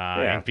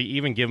 and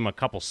even give him a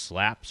couple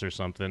slaps or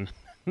something.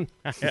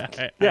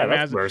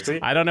 That's Mercy.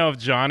 I don't know if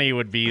Johnny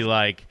would be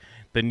like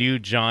the new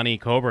Johnny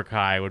Cobra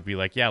Kai would be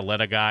like,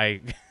 let a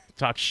guy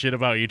talk shit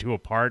about you to a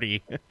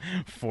party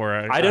for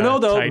a I don't know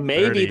though. tight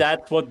Maybe 30.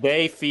 that's what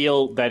they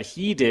feel that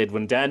he did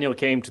when Daniel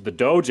came to the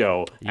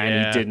dojo and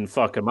Yeah. he didn't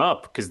fuck him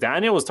up because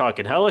Daniel was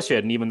talking hella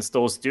shit and even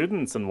stole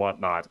students and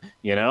whatnot,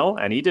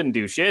 and he didn't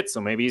do shit.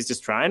 So maybe he's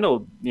just trying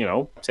to,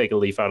 take a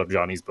leaf out of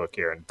Johnny's book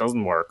here, and it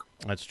doesn't work.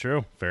 That's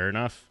true. Fair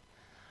enough.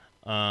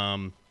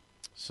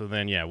 So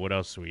then, what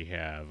else do we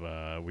have?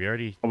 We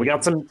already We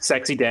got some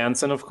sexy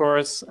dancing, of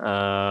course,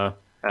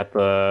 at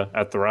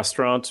the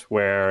restaurant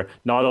where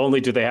not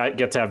only do they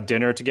get to have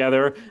dinner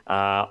together,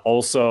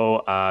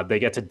 also they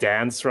get to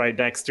dance right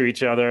next to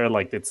each other,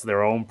 like it's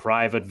their own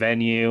private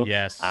venue.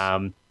 Yes.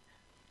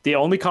 The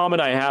only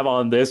comment I have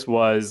on this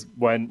was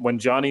when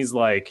Johnny's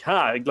like,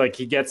 like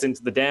he gets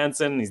into the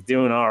dancing, he's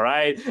doing all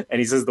right, and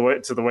he says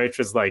to the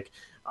waitress like,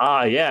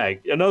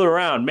 another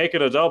round, make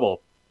it a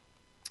double.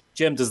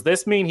 Jim, does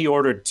this mean he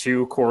ordered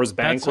 2 Coors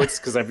Banquets?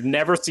 Because I've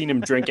never seen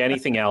him drink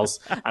anything else.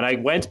 And I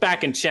went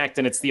back and checked,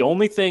 and it's the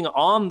only thing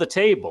on the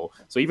table.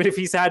 So even if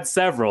he's had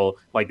several,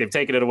 like they've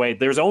taken it away,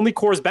 there's only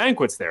Coors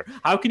Banquets there.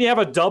 How can you have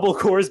a double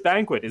Coors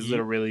Banquet? Is it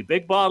a really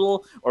big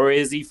bottle, or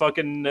is he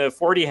fucking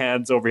 40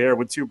 hands over here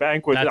with 2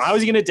 banquets? How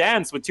is he going to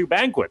dance with 2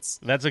 banquets?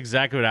 That's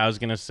exactly what I was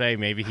going to say.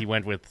 Maybe he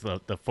went with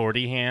the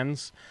 40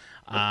 hands.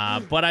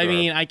 But I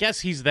mean, I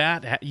guess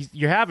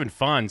you're having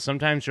fun.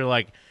 Sometimes you're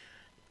like,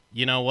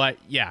 you know what?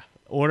 Yeah,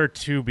 order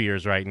 2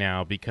 beers right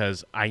now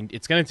because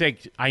it's going to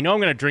take. I know I'm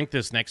going to drink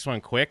this next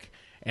one quick,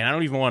 and I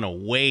don't even want to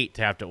wait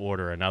to have to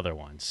order another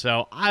one.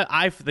 So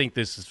I think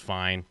this is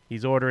fine.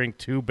 He's ordering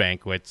 2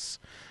 banquets,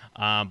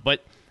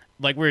 but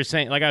like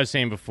I was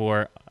saying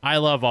before, I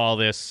love all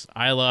this.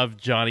 I love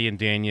Johnny and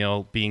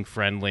Daniel being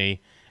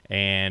friendly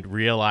and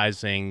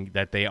realizing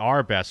that they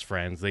are best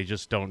friends. They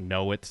just don't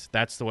know it.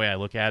 That's the way I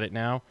look at it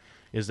now,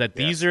 is that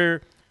these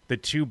are the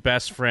 2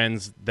 best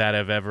friends that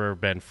have ever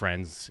been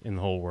friends in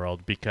the whole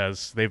world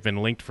because they've been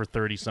linked for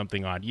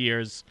 30-something odd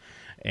years,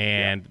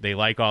 and they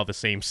like all the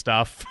same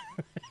stuff.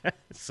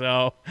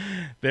 So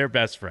they're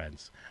best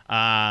friends.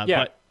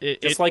 But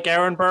just like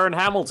Aaron Burr and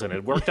Hamilton.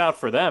 It worked out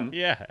for them.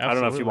 Yeah, absolutely. I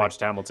don't know if you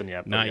watched Hamilton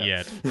yet. Not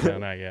yet. No,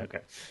 not yet.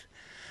 Okay.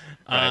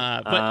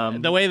 Right.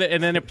 But the way that,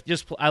 and then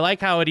I like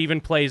how it even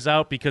plays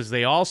out because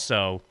they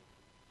also,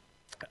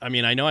 I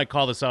mean, I know I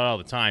call this out all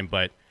the time,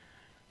 but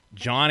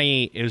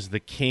Johnny is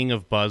the king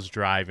of buzz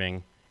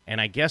driving,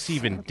 and I guess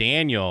even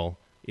Daniel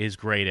is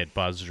great at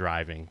buzz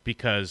driving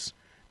because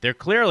they're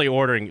clearly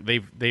ordering.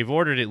 They've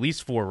ordered at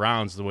least 4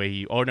 rounds.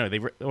 They've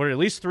ordered at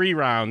least 3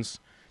 rounds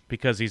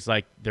because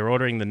they're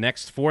ordering the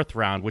next 4th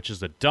round, which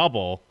is a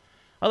double.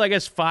 Well, I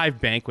guess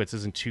 5 banquets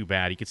isn't too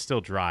bad. He could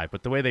still drive,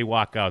 but the way they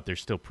walk out, they're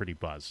still pretty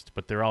buzzed.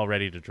 But they're all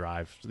ready to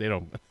drive. So they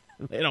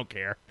don't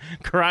care.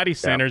 Karate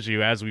centers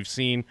you, as we've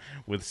seen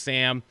with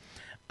Sam.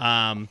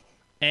 And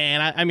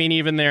I mean,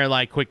 even their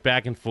like quick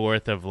back and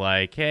forth of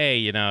like,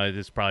 hey,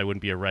 this probably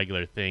wouldn't be a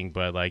regular thing,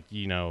 but like,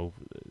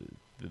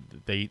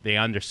 they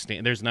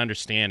understand. There's an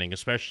understanding,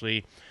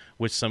 especially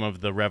with some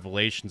of the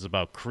revelations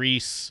about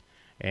Kreese.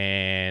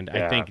 And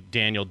I think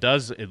Daniel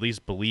does at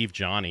least believe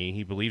Johnny.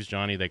 He believes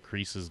Johnny that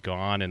Kreese is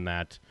gone and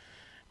that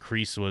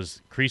Kreese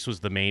was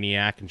the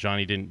maniac and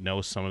Johnny didn't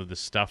know some of the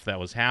stuff that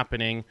was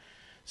happening.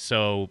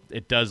 So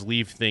it does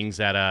leave things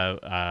at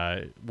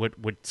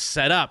would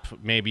set up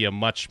maybe a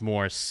much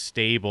more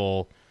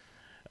stable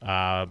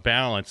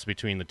balance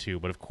between the 2.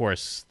 But of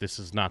course, this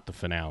is not the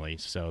finale,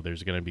 so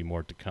there's going to be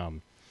more to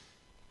come.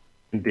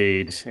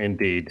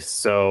 Indeed.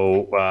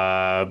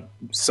 So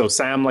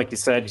Sam, like you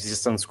said, he's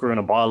just unscrewing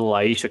a bottle.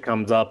 Aisha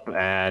comes up,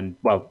 and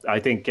I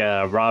think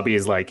Robbie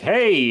is like,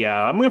 "Hey,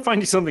 I'm going to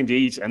find you something to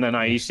eat." And then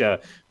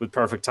Aisha, with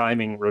perfect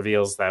timing,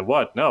 reveals that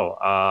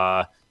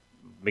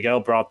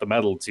Miguel brought the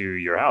medal to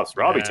your house.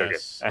 Robbie took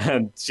it,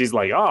 and she's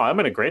like, "Oh, I'm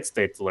in a great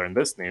state to learn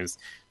this news."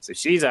 So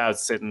she's out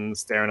sitting,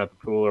 staring at the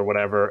pool or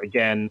whatever.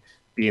 Again,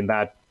 being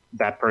that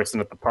person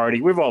at the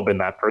party. We've all been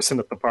that person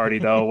at the party,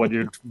 though, when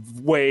you're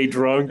way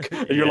drunk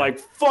and you're like,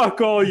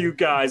 fuck all you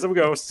guys. I'm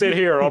going to sit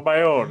here on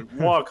my own,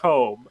 walk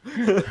home.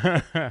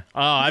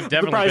 I've definitely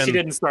surprised she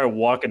didn't start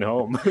walking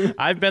home.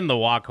 I've been the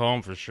walk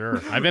home for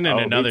sure. I've been in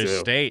another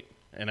state,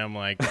 and I'm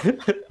like,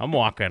 I'm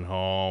walking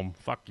home.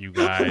 Fuck you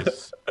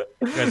guys.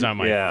 You guys aren't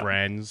my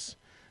friends.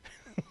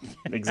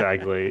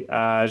 Exactly.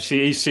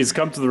 She's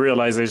come to the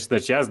realization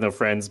that she has no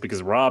friends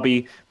because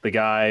Robbie, the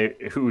guy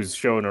who's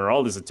showing her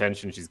all this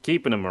attention, she's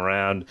keeping him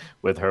around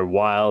with her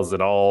wiles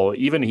and all.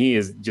 Even he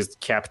has just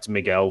kept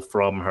Miguel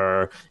from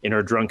her. In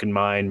her drunken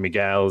mind,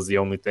 Miguel is the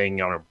only thing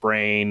on her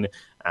brain.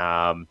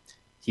 I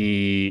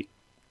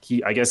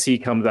guess he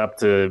comes up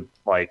to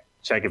like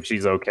check if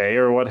she's okay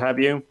or what have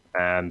you.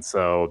 And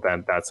so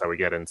then that's how we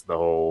get into the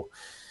whole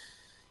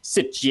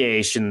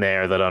situation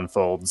there that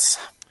unfolds.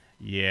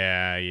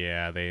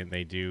 Yeah,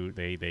 they do.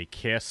 They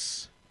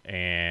kiss,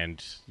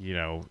 and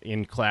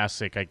in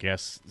classic, I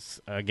guess,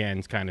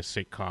 again, kind of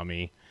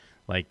sitcom-y,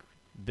 like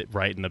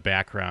right in the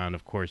background.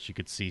 Of course, you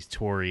could see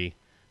Tori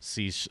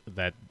sees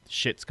that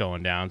shit's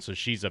going down, so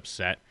she's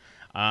upset.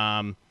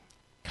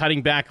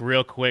 Cutting back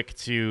real quick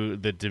to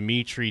the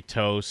Dimitri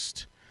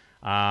toast.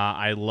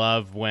 I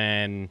love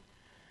when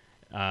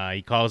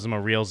he calls him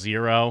a real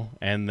zero,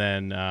 and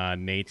then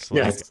Nate's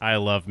like, "I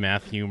love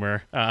math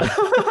humor."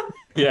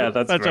 Yeah,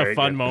 that's such a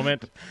fun good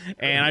moment.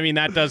 And I mean,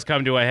 that does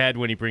come to a head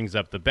when he brings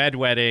up the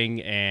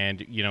bedwetting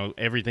and,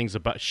 everything's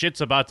shit's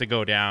about to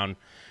go down,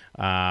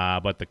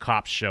 but the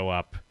cops show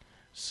up.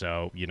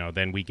 So,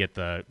 then we get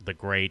the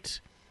great,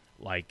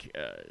 I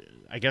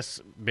guess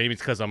maybe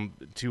it's because I'm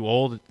too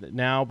old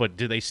now, but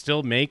do they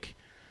still make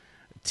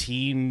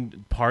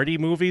teen party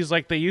movies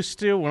like they used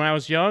to when I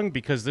was young?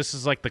 Because this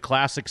is like the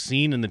classic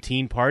scene in the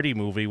teen party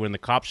movie when the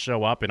cops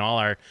show up and all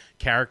our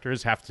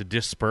characters have to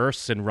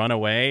disperse and run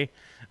away.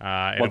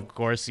 Of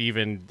course,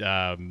 even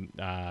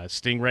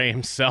Stingray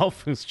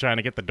himself, who's trying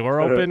to get the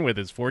door open with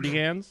his 40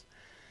 hands.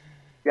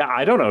 Yeah,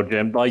 I don't know,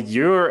 Jim. Like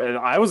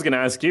I was gonna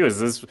ask you, is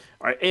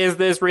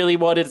this really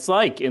what it's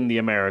like in the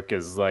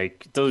Americas?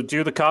 Like, do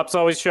the cops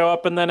always show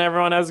up and then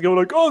everyone has to go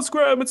like, "Oh,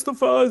 scram, it's the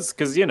fuzz"?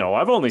 Because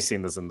I've only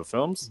seen this in the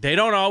films. They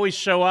don't always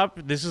show up.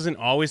 This isn't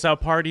always how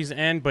parties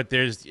end, but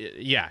there's,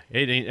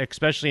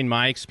 especially in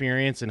my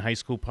experience in high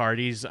school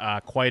parties,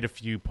 quite a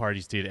few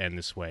parties did end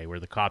this way, where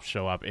the cops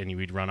show up and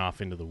we'd run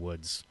off into the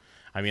woods.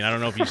 I mean, I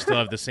don't know if you still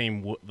have the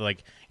same,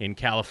 like in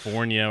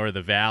California or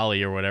the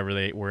Valley or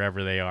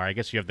wherever they are. I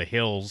guess you have the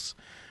hills.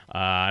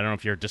 I don't know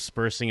if you're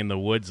dispersing in the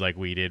woods like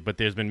we did, but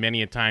there's been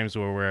many a times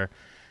where we're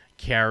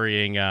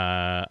carrying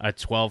a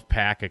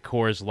 12-pack of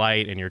Coors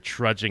Light and you're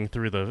trudging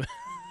through the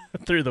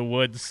through the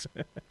woods,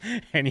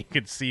 and you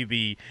could see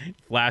the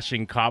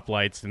flashing cop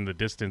lights in the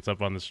distance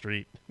up on the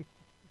street.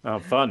 Oh,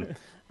 fun.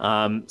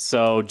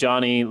 So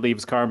Johnny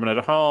leaves Carmen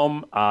at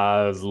home.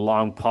 There's a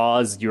long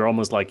pause. You're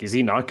almost like, is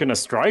he not going to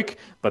strike?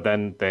 But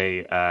then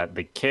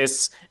they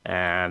kiss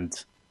and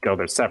go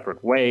their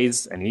separate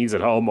ways. And he's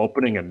at home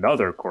opening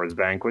another Coors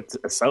Banquet,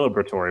 a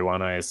celebratory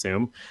one, I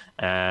assume.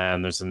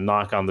 And there's a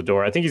knock on the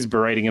door. I think he's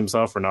berating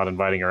himself for not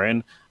inviting her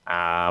in.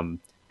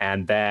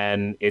 And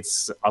then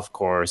it's, of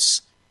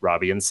course,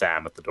 Robbie and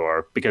Sam at the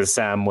door, because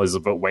Sam was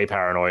way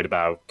paranoid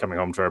about coming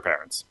home to her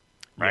parents.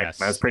 Right? Yes.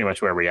 That's pretty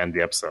much where we end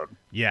the episode.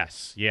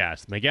 Yes.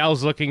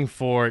 Miguel's looking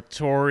for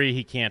Tori.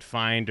 He can't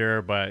find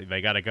her, but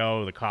they got to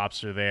go. The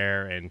cops are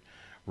there, and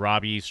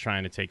Robbie's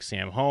trying to take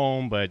Sam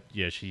home, but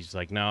she's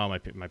like, no,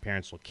 my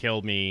parents will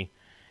kill me.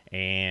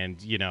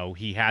 And,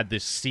 he had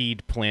this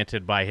seed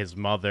planted by his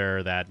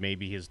mother that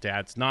maybe his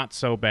dad's not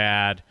so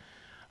bad.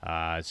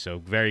 So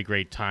very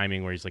great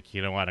timing where he's like,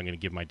 you know what, I'm going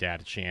to give my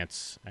dad a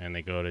chance. And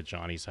they go to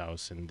Johnny's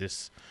house, and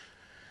this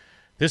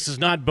does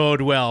not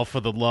bode well for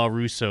the La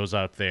Russos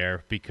out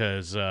there,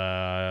 because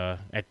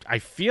I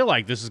feel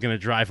like this is going to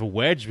drive a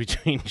wedge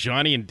between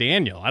Johnny and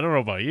Daniel. I don't know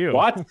about you.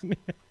 What?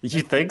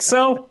 You think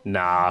so?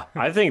 Nah,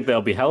 I think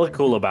they'll be hella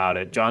cool about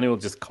it. Johnny will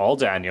just call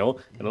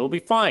Daniel, and it'll be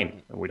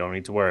fine. We don't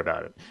need to worry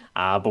about it.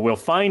 But we'll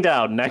find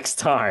out next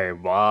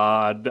time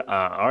on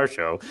our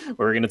show.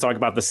 We're going to talk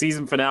about the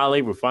season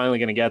finale. We're finally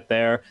going to get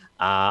there.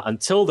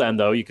 Until then,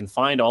 though, you can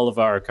find all of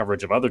our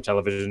coverage of other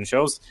television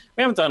shows.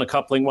 We haven't done a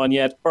coupling one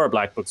yet, or a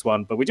Black Books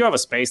one, but we do have a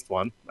spaced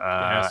one.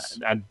 Yes.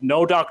 And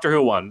no Doctor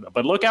Who one.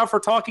 But look out for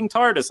Talking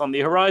TARDIS on the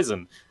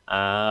horizon.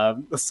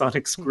 The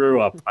Sonic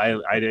Screw Up.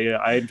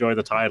 I enjoy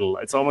the title.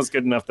 It's almost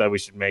good enough that we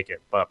should make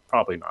it, but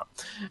probably not.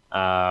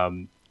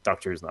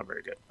 Doctor Who's not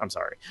very good. I'm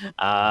sorry.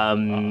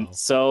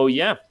 So,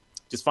 yeah.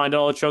 Just find it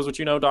all at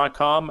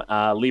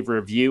showswhatyouknow.com. Leave a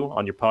review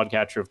on your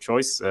podcatcher of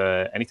choice.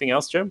 Anything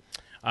else, Jim?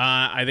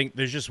 I think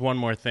there's just one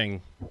more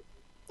thing.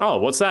 Oh,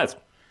 what's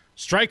that?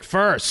 Strike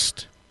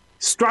first.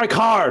 Strike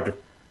hard.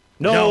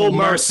 No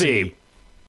mercy.